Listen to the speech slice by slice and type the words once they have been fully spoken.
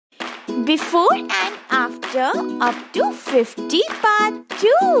Before and after up to 50 part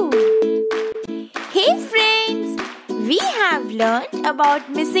 2. Hey friends, we have learned about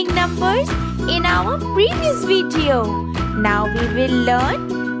missing numbers in our previous video. Now we will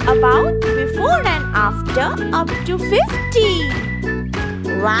learn about before and after up to 50.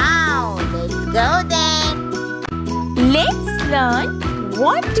 Wow, let's go then. Let's learn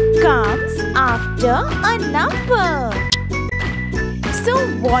what comes after a number. So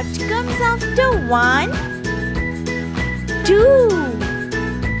what comes after 1? 2.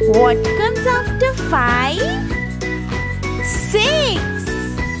 What comes after 5? 6.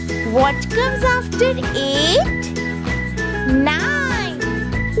 What comes after 8? 9.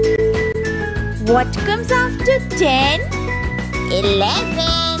 What comes after 10?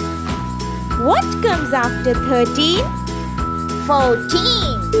 11. What comes after 13?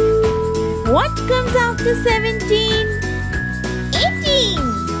 14. What comes after 17? 18.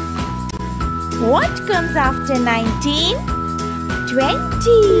 What comes after 19? 20.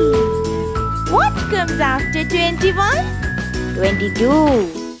 What comes after 21? 22.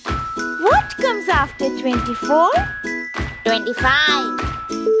 What comes after 24? 25.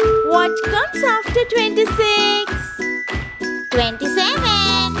 What comes after 26?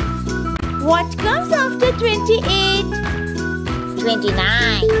 27. What comes after 28?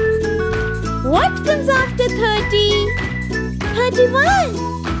 29. What comes after 30?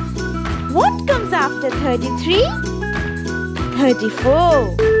 31. What comes after 33?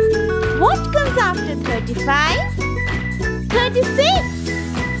 34. What comes after 35?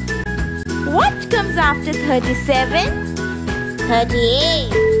 36. What comes after 37?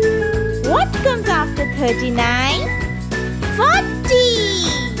 38. What comes after 39?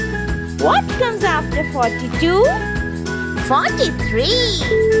 40. What comes after 42? 43.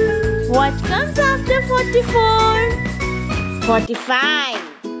 What comes after 44? 45.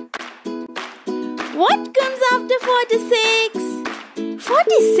 What comes after 46?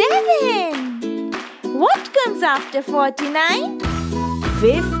 47. What comes after 49?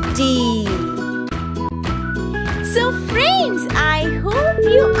 50. So friends, I hope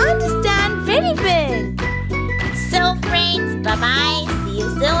you understand very well. So friends, bye-bye.